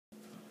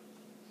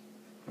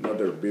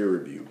Another beer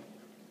review.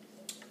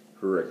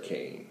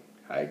 Hurricane,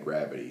 high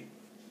gravity.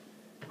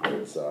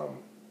 It's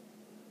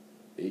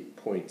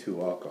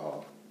 8.2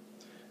 alcohol.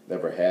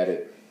 Never had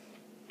it.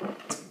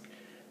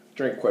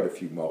 Drank quite a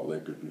few malt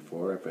liquors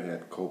before. I've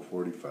had Colt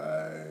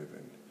 45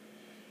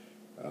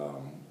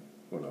 and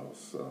what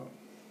else?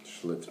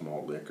 Schlitz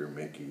malt liquor,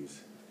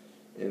 Mickey's,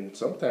 and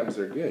sometimes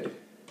they're good.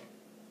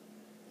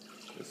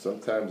 And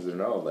sometimes they're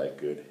not all that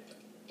good.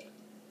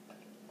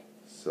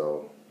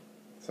 So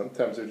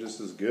sometimes they're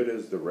just as good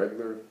as the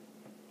regular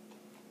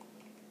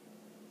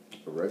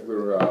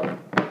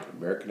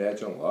American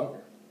Adjunct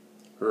Lager.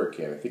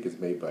 Hurricane, I think it's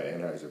made by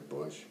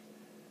Anheuser-Busch.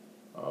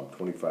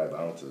 25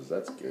 ounces,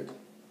 that's good.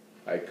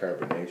 High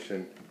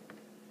carbonation,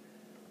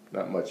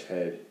 not much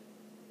head.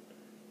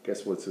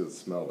 Guess what's it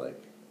smell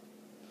like?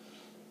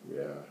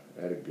 Yeah,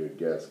 I had a good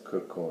guess,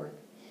 cooked corn.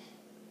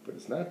 But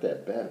it's not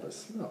that bad of a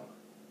smell.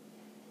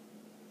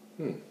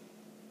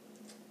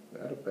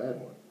 Not a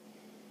bad one.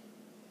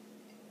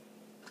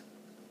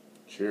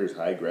 Cheers,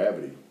 high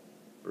gravity.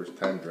 First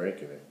time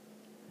drinking it.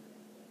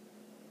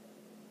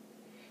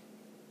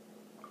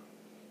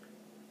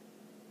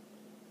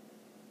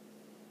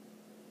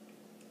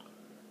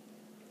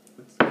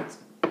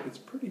 It's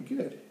pretty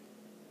good.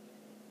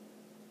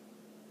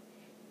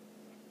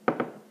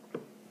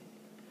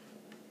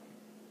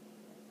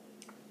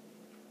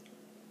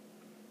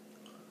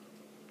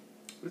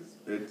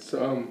 It's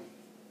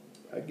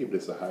I give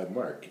this a high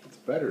mark. It's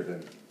better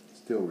than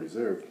Still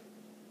Reserve.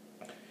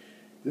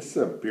 This is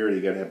a beer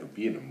you gotta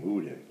be in the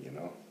mood in, you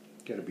know.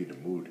 Gotta be in the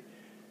mood.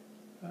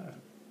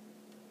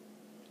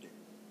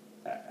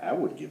 I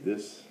would give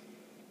this.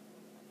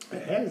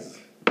 It has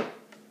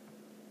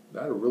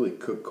not a really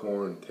cooked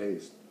corn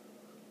taste.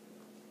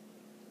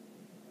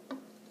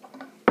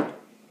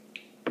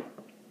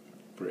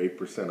 For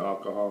 8%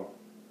 alcohol,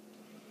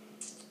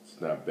 it's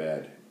not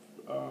bad.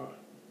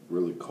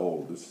 Really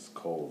cold. This is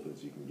cold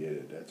as you can get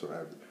it. That's what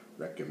I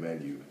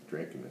recommend you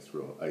drinking this,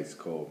 real ice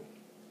cold.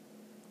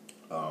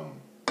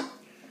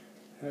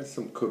 Has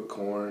some cooked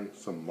corn,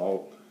 some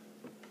malt.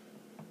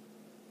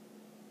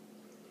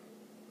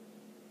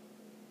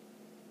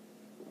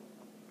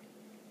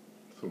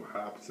 Some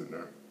hops in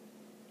there.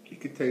 You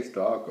can taste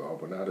the alcohol,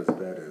 but not as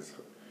bad as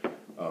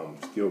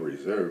Still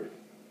Reserve.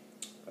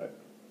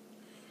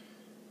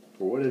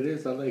 For what it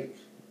is, I like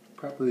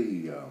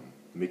probably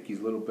Mickey's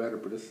a little better,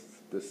 but this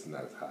is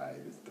not as high.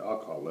 The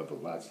alcohol level a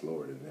lot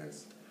slower than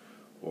this.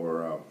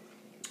 Or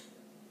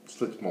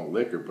Schlitz malt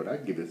liquor, but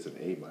I'd give this an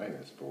A-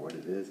 for what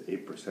it is,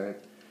 8%.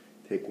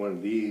 Take one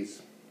of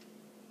these.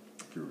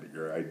 If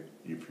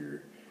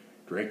you're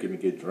drinking to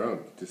get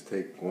drunk, just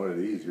take one of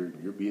these.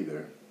 You'll be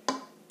there.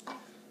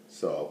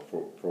 So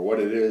for what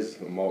it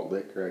is, a malt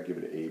liquor, I give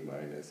it an A-,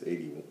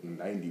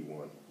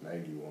 91.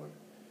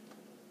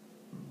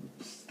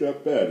 It's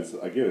not bad.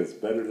 It's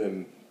better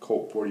than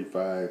Colt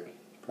 45.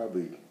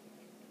 Probably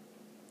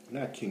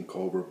not King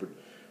Cobra,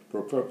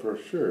 but for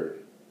sure,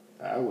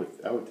 I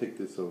would take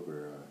this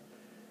over.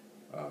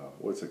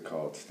 What's it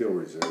called? Still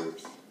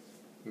Reserves.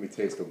 Let me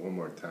taste it one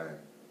more time.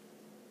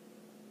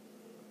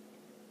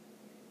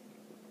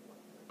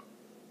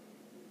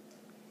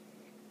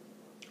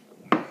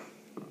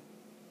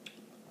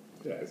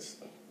 Yeah,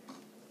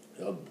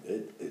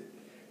 if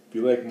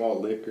you like malt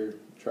liquor,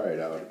 try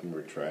it out. If you've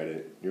never tried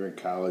it, you're in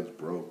college,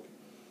 broke,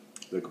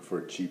 looking for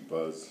a cheap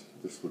buzz,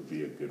 this would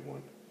be a good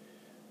one.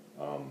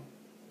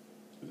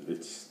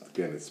 It's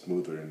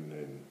smoother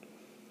and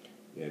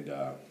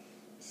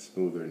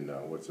smoother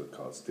than what's it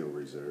called, Still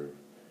Reserve.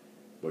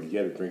 But you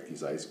got to drink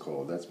these ice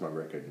cold. That's my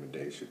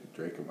recommendation.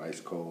 Drink them ice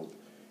cold.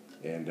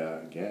 And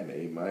again,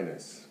 A-.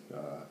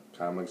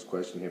 Comics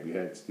question: have you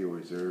had Still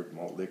Reserve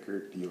malt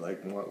liquor? Do you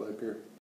like malt liquor?